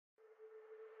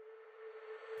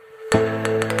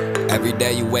Every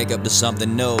day you wake up to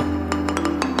something new,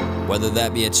 whether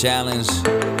that be a challenge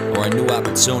or a new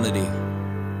opportunity.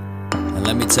 And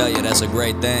let me tell you, that's a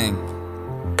great thing.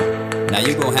 Now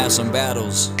you gon' have some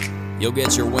battles, you'll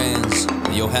get your wins,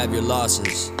 and you'll have your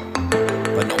losses.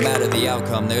 But no matter the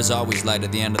outcome, there's always light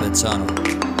at the end of the tunnel.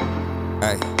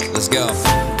 Alright, let's go.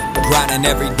 Grinding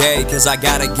every day, cause I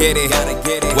gotta get it.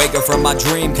 Wake up from my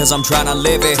dream, cause I'm tryna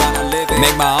live it.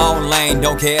 Make my own lane,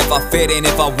 don't care if I fit in.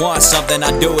 If I want something,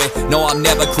 I do it. No, I'm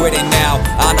never quitting now.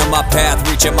 Honor my path,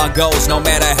 reaching my goals, no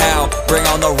matter how. Bring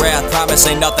on the wrath, promise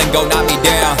ain't nothing gon' knock me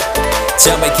down.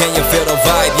 Tell me, can you feel the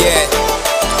vibe yet?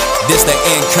 This the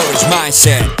Encourage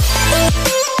Mindset.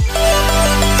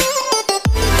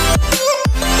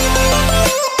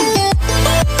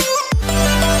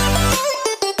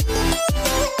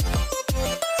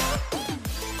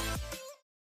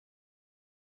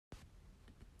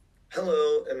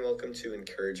 Hello and welcome to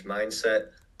Encourage Mindset.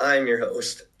 I'm your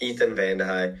host, Ethan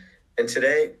Vandehei, and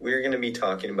today we're going to be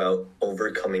talking about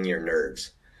overcoming your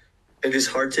nerves. It is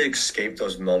hard to escape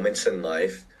those moments in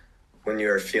life when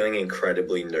you are feeling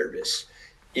incredibly nervous.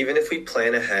 Even if we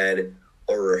plan ahead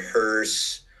or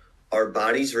rehearse, our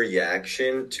body's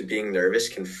reaction to being nervous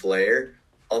can flare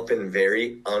up in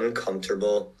very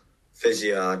uncomfortable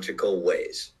physiological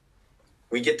ways.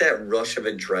 We get that rush of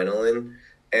adrenaline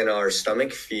and our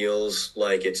stomach feels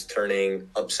like it's turning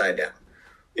upside down.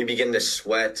 We begin to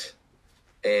sweat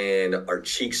and our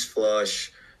cheeks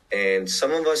flush, and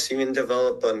some of us even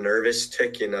develop a nervous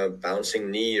tic in a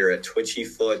bouncing knee or a twitchy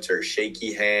foot or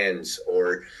shaky hands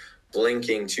or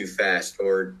blinking too fast,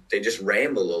 or they just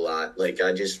ramble a lot like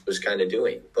I just was kind of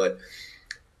doing. But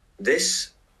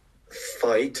this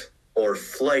fight or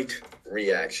flight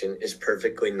reaction is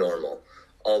perfectly normal,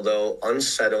 although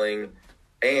unsettling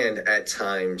and at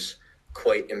times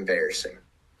quite embarrassing.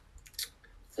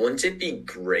 Wouldn't it be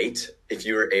great if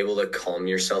you were able to calm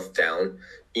yourself down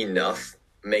enough,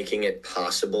 making it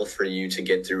possible for you to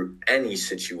get through any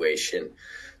situation,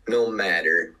 no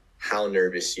matter how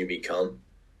nervous you become?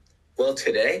 Well,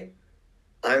 today,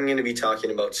 I'm going to be talking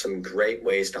about some great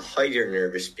ways to hide your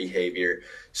nervous behavior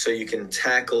so you can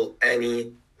tackle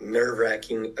any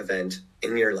nerve-wracking event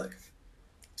in your life.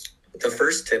 The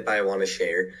first tip I want to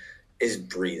share is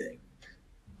breathing.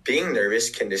 Being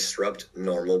nervous can disrupt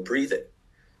normal breathing.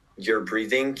 Your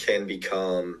breathing can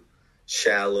become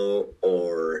shallow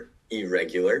or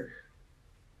irregular.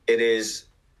 It is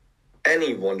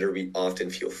any wonder we often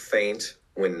feel faint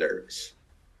when nervous.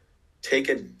 Take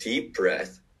a deep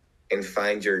breath and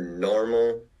find your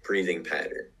normal breathing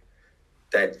pattern.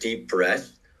 That deep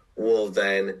breath will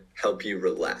then help you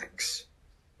relax.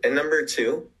 And number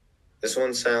two, this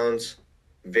one sounds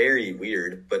very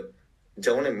weird, but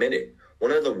don't admit it.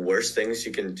 One of the worst things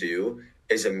you can do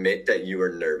is admit that you are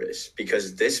nervous,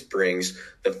 because this brings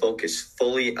the focus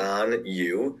fully on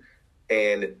you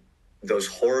and those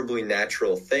horribly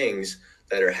natural things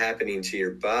that are happening to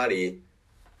your body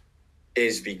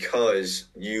is because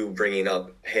you bringing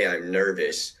up, hey, I'm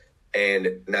nervous.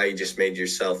 And now you just made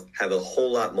yourself have a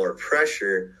whole lot more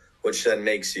pressure, which then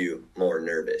makes you more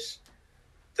nervous.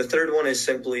 The third one is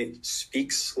simply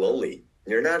speak slowly.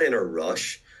 You're not in a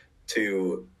rush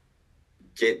to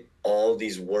get all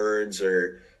these words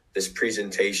or this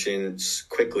presentation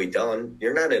quickly done.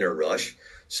 You're not in a rush.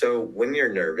 So when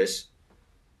you're nervous,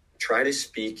 try to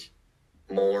speak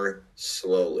more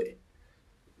slowly,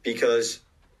 because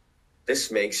this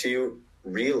makes you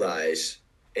realize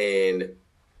and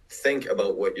think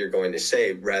about what you're going to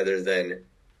say rather than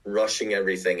rushing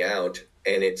everything out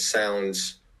and it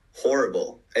sounds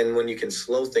horrible. And when you can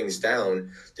slow things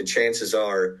down, the chances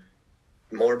are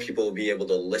more people will be able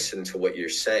to listen to what you're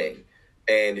saying,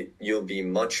 and you'll be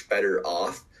much better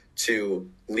off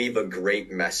to leave a great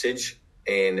message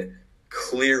and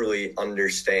clearly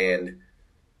understand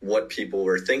what people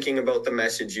were thinking about the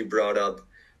message you brought up,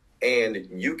 and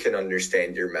you can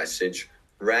understand your message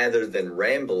rather than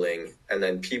rambling, and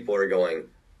then people are going,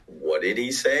 what did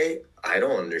he say? I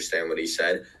don't understand what he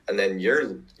said. And then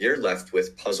you're left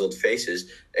with puzzled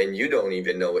faces and you don't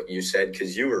even know what you said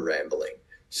because you were rambling.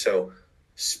 So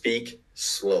speak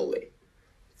slowly.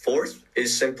 Fourth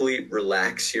is simply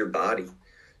relax your body.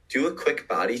 Do a quick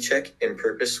body check and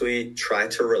purposely try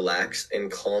to relax and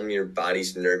calm your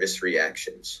body's nervous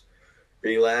reactions.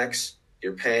 Relax,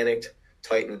 you're panicked,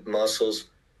 tighten muscles,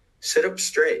 sit up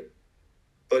straight,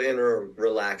 but in a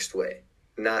relaxed way,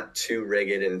 not too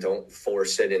rigid, and don't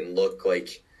force it and look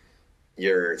like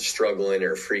you're struggling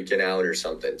or freaking out or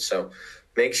something. So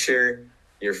make sure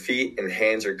your feet and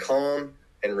hands are calm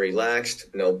and relaxed,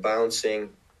 no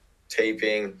bouncing,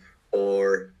 taping,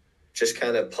 or just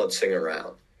kind of putzing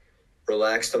around.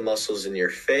 relax the muscles in your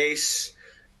face,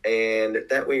 and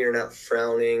that way you're not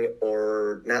frowning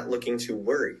or not looking to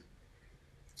worry.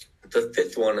 The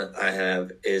fifth one I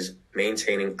have is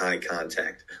maintaining eye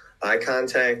contact. Eye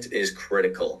contact is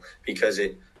critical because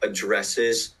it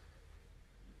addresses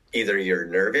either you're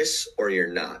nervous or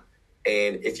you're not.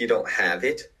 And if you don't have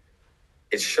it,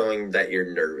 it's showing that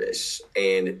you're nervous.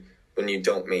 And when you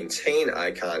don't maintain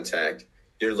eye contact,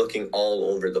 you're looking all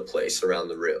over the place around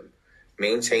the room.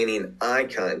 Maintaining eye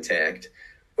contact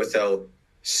without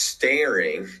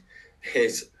staring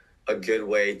is a good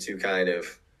way to kind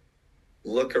of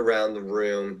look around the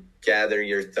room, gather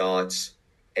your thoughts,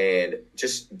 and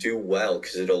just do well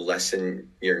because it'll lessen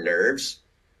your nerves,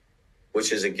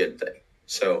 which is a good thing.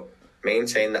 So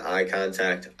maintain the eye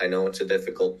contact. I know it's a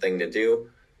difficult thing to do.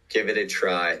 Give it a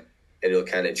try. It'll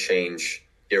kind of change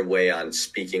your way on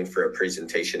speaking for a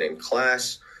presentation in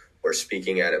class or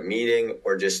speaking at a meeting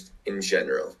or just in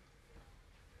general.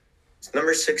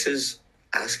 Number 6 is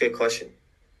ask a question.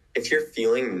 If you're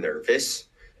feeling nervous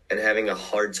and having a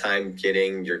hard time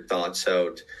getting your thoughts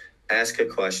out, ask a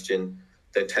question.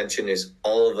 The attention is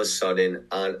all of a sudden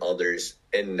on others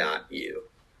and not you.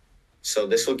 So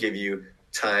this will give you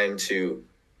time to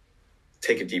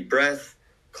take a deep breath,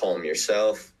 calm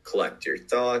yourself, collect your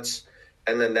thoughts,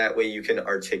 and then that way you can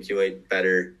articulate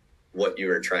better what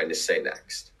you are trying to say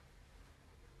next.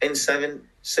 And 7,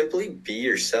 simply be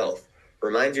yourself.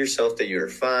 Remind yourself that you're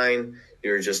fine,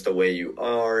 you're just the way you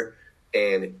are,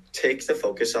 and take the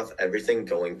focus off everything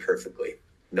going perfectly.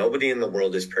 Nobody in the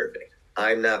world is perfect.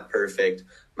 I'm not perfect,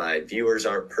 my viewers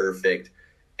aren't perfect,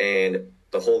 and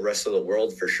the whole rest of the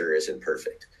world for sure isn't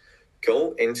perfect.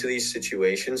 Go into these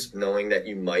situations knowing that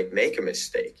you might make a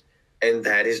mistake, and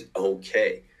that is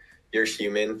okay. You're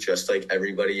human just like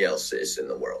everybody else is in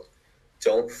the world.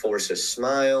 Don't force a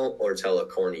smile or tell a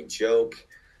corny joke,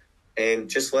 and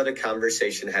just let a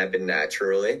conversation happen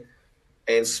naturally,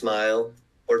 and smile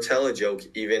or tell a joke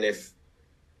even if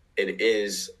it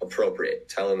is appropriate.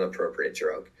 Tell an appropriate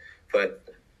joke. But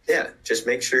yeah, just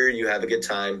make sure you have a good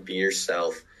time, be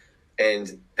yourself,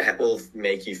 and that will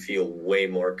make you feel way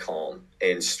more calm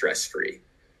and stress-free.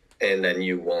 And then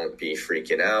you won't be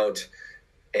freaking out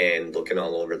and looking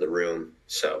all over the room.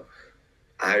 So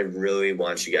I really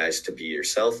want you guys to be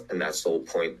yourself, and that's the whole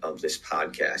point of this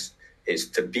podcast, is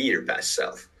to be your best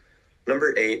self.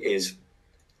 Number 8 is,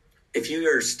 if you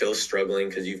are still struggling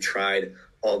because you've tried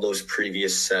all those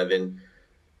previous 7,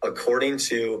 according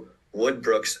to Wood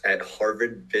Brooks at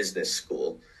Harvard Business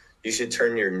School, you should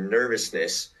turn your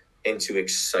nervousness into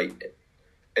excitement.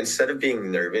 Instead of being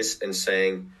nervous and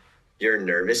saying you're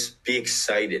nervous, be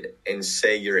excited and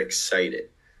say you're excited.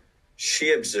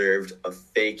 She observed a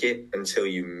fake it until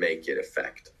you make it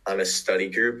effect on a study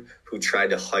group who tried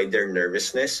to hide their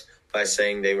nervousness by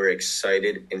saying they were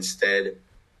excited instead.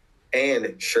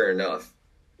 And sure enough,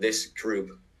 this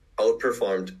group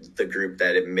outperformed the group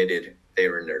that admitted they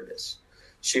were nervous.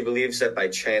 She believes that by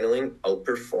channeling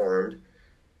outperformed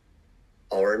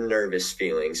our nervous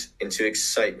feelings into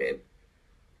excitement,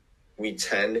 we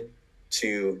tend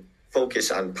to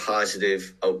focus on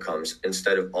positive outcomes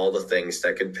instead of all the things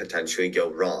that could potentially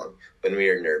go wrong when we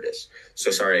are nervous.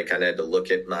 So sorry, I kind of had to look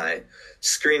at my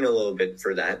screen a little bit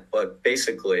for that. But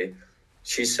basically,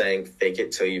 she's saying fake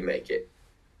it till you make it.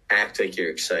 Act like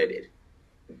you're excited.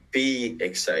 Be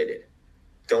excited.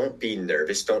 Don't be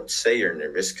nervous. Don't say you're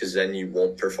nervous because then you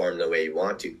won't perform the way you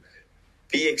want to.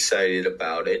 Be excited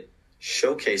about it.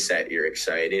 Showcase that you're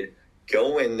excited.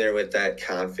 Go in there with that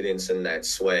confidence and that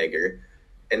swagger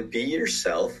and be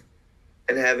yourself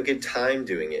and have a good time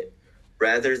doing it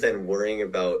rather than worrying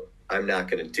about, I'm not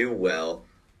going to do well,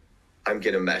 I'm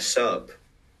going to mess up.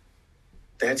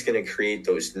 That's going to create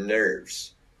those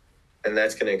nerves. And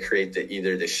that's going to create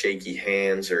either the shaky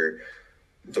hands or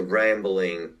the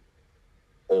rambling,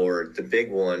 or the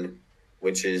big one,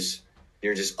 which is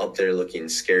you're just up there looking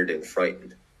scared and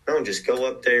frightened. No, just go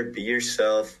up there, be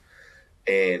yourself,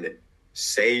 and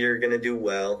say you're going to do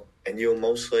well, and you'll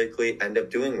most likely end up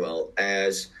doing well,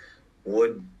 as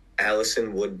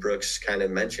Allison Wood Brooks kind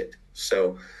of mentioned.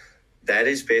 So that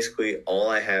is basically all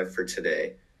I have for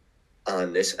today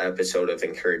on this episode of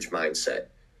Encourage Mindset.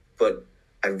 But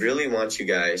I really want you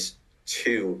guys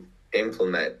to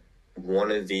implement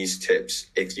one of these tips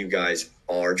if you guys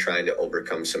are trying to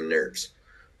overcome some nerves.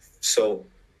 So,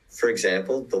 for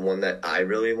example, the one that I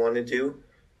really want to do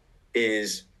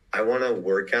is I want to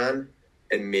work on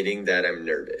admitting that I'm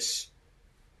nervous.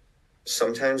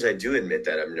 Sometimes I do admit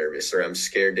that I'm nervous or I'm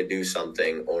scared to do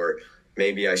something, or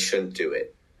maybe I shouldn't do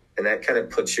it. And that kind of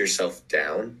puts yourself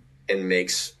down and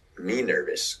makes me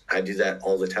nervous. I do that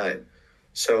all the time.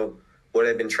 So what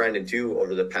I've been trying to do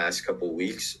over the past couple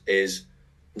weeks is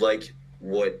like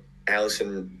what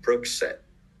Allison Brooks said.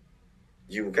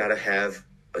 You got to have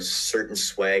a certain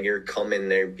swagger, come in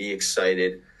there, be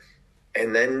excited,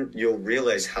 and then you'll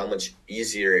realize how much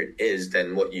easier it is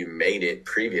than what you made it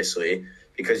previously,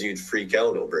 because you'd freak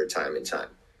out over it time and time.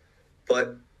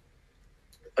 But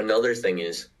another thing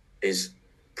is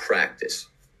practice.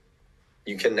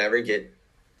 You can never get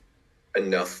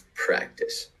enough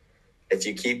practice. If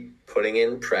you keep putting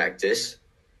in practice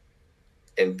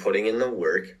and putting in the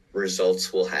work,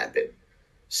 results will happen.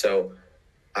 So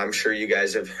I'm sure you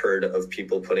guys have heard of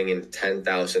people putting in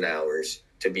 10,000 hours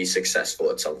to be successful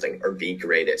at something or be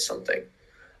great at something.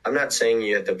 I'm not saying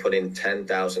you have to put in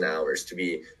 10,000 hours to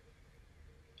be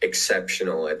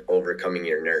exceptional at overcoming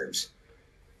your nerves,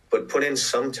 but put in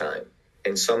some time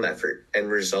and some effort, and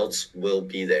results will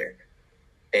be there.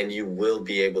 And you will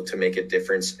be able to make a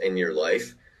difference in your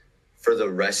life for the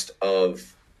rest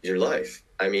of your life.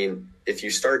 I mean, if you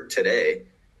start today,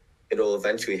 it'll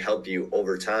eventually help you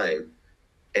over time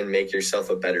and make yourself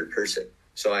a better person.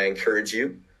 So I encourage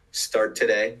you, start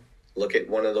today, look at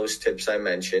one of those tips I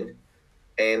mentioned,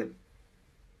 and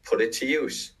put it to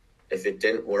use. If it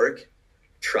didn't work,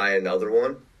 try another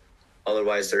one.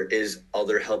 Otherwise, there is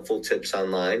other helpful tips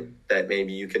online that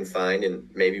maybe you can find, and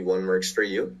maybe one works for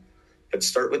you. But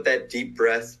start with that deep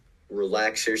breath,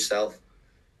 relax yourself,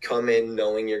 come in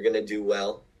knowing you're going to do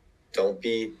well. Don't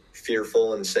be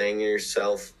fearful and saying to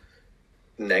yourself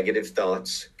negative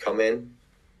thoughts. Come in,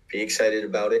 be excited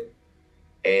about it,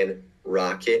 and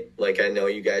rock it like I know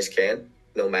you guys can,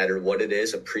 no matter what it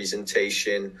is, a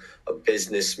presentation, a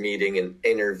business meeting, an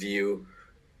interview.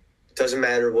 It doesn't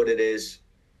matter what it is.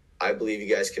 I believe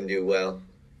you guys can do well.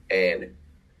 And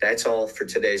that's all for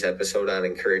today's episode on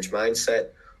Encourage Mindset.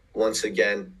 Once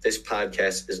again, this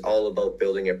podcast is all about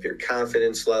building up your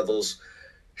confidence levels,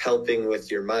 helping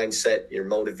with your mindset, your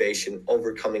motivation,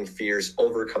 overcoming fears,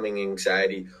 overcoming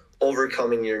anxiety,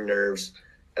 overcoming your nerves.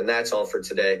 And that's all for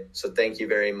today. So thank you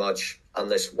very much on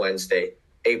this Wednesday,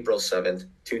 April 7th,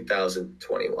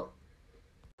 2021.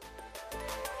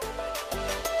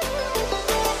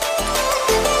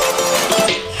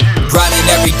 Grinding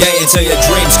every day until your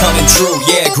dreams coming true.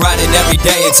 Yeah, grinding every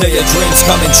day until your dreams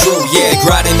coming true. Yeah,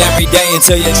 grinding every day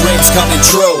until your dreams coming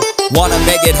true. Wanna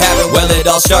make it happen? Well, it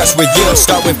all starts with you.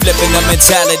 Start with flipping the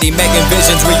mentality, making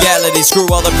visions reality. Screw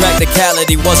all the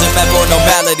practicality, wasn't meant for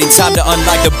normality. Time to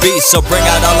unlock the beast, so bring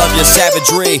out all of your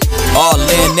savagery. All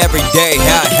in every day,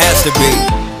 how it has to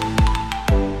be.